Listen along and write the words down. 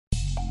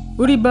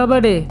ওরে বাবা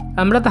রে,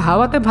 আমরা তো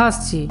হাওয়াতে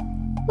ভাসছি।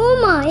 ও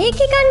মা, এ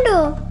কি কাণ্ড!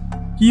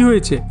 কি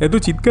হয়েছে? এত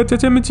চিৎকার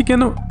চেঁচামেচি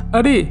কেন?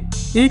 আরে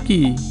এ কি?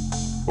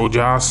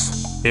 উজাস,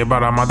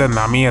 এবার আমাদের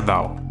নামিয়ে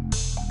দাও।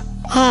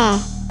 হ্যাঁ,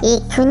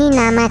 এক্ষুনি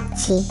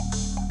নামাচ্ছি।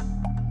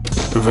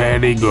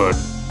 Very good.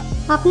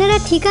 আপনারা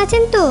ঠিক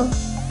আছেন তো?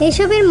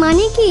 এসবের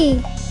মানে কি?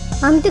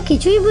 আমি তো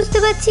কিছুই বুঝতে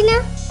পারছি না।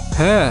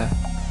 হ্যাঁ,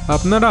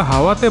 আপনারা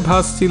হাওয়াতে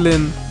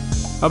ভাসছিলেন,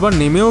 আবার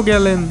নেমেও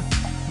গেলেন,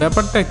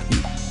 ব্যাপারটা কি?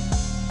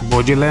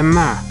 বুঝলেন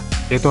না?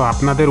 এ তো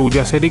আপনাদের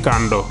উজাসেরই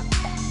কাণ্ড।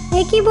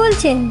 এ কি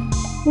বলছেন?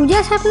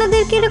 উজাস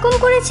আপনাদেরকে এরকম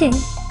করেছে?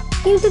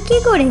 কিন্তু কি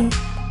করে?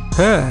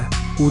 হ্যাঁ,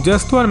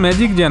 উজাস তো আর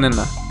ম্যাজিক জানে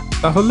না।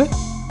 তাহলে?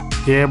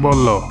 কে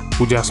বলল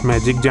উজাস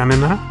ম্যাজিক জানে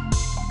না?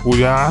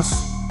 উজাস,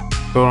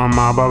 তোমার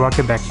মা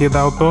বাবাকে দেখিয়ে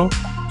দাও তো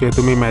যে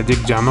তুমি ম্যাজিক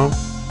জানো।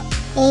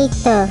 এই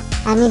তো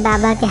আমি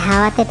বাবাকে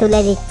হাওয়াতে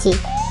তুলে দিচ্ছি।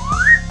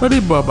 আরে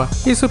বাবা,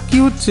 এসব কি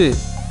হচ্ছে?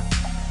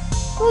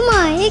 ও মা,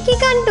 এ কি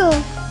কাণ্ড!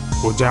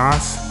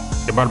 উজাস,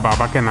 এবার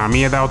বাবাকে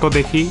নামিয়ে দাও তো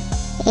দেখি।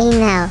 এই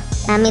নাও,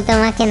 আমি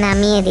তোমাকে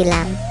নামিয়ে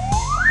দিলাম।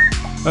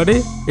 আরে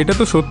এটা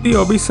তো সত্যিই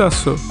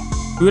অবিশ্বাস্য।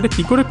 তুই এটা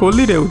কি করে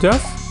করলি রে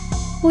উজাস?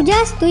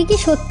 উজাস, তুই কি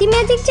সত্যি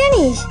ম্যাজিক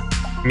জানিস?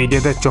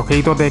 নিজেদের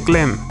চোখেই তো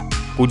দেখলেন,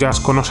 উজাস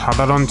কোনো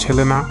সাধারণ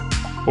ছেলে না,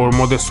 ওর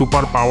মধ্যে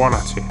সুপার পাওয়ার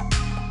আছে।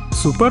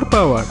 Super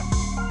power?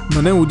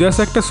 মানে উজাস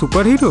একটা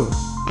সুপার হিরো?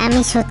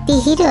 আমি সত্যি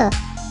হিরো?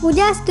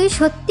 উজাস, তুই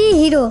সত্যি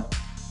হিরো।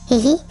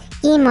 হিহি,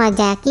 কি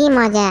মজা, কি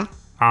মজা।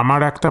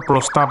 আমার একটা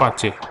প্রস্তাব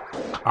আছে।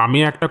 আমি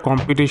একটা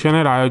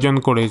কম্পিটিশনের আয়োজন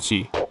করেছি,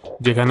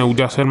 যেখানে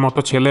উজাসের মতো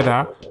ছেলেরা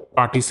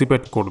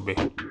পার্টিসিপেট করবে।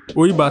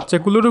 ওই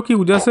বাচ্চাগুলোরও কি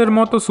উজাসের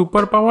মতো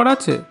সুপার পাওয়ার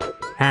আছে?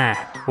 হ্যাঁ,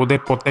 ওদের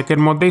প্রত্যেকের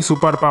মধ্যেই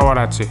সুপার পাওয়ার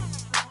আছে।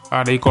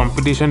 আর এই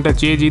কম্পিটিশনটা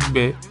যে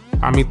জিতবে,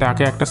 আমি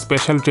তাকে একটা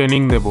স্পেশাল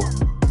ট্রেনিং দেব,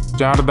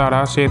 যার দ্বারা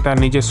সে তার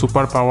নিজের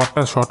সুপার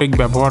পাওয়ারটা সঠিক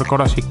ব্যবহার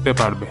করা শিখতে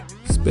পারবে।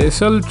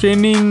 Special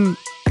training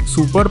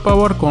super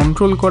power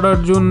control করার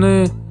জন্যে?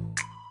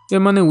 এ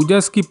মানে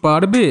উজাস কি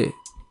পারবে?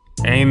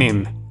 এই নিন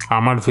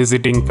আমার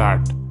ভিজিটিং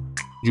কার্ড।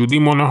 যদি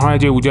মনে হয়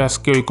যে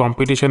উজাসকে ওই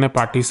কম্পিটিশনে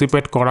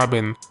পার্টিসিপেট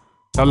করাবেন,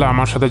 তাহলে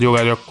আমার সাথে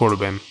যোগাযোগ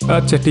করবেন।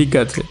 আচ্ছা ঠিক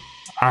আছে।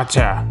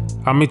 আচ্ছা,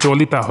 আমি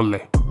চলি তাহলে।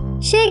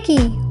 সে কি,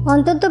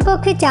 অন্তত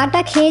পক্ষে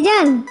চাটা খেয়ে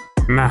যান।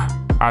 না,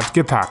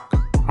 আজকে থাক,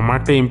 আমার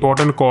একটা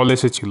ইম্পর্ট্যান্ট কল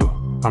এসেছিল,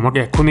 আমাকে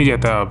এক্ষুনি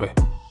যেতে হবে।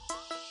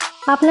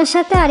 আপনার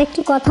সাথে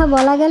আরেকটু কথা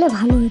বলা গেলে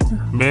ভালো হতো।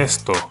 বেশ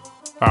তো,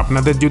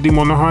 আপনাদের যদি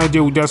মনে হয় যে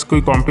উজাসকে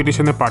ওই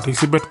কম্পিটিশনে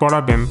পার্টিসিপেট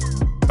করাবেন,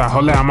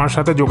 তাহলে আমার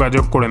সাথে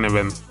যোগাযোগ করে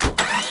নেবেন।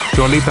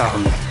 চলি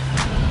তাহলে।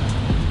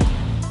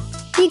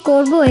 কি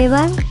করব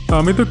এবার?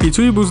 আমি তো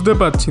কিছুই বুঝতে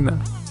পারছি না।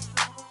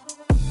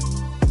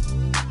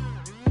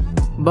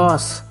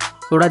 বস,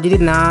 ওরা যদি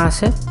না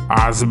আসে?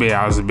 আসবে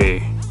আসবে,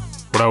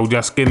 ওরা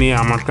উজাসকে নিয়ে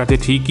আমার কাছে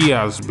ঠিকই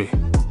আসবে।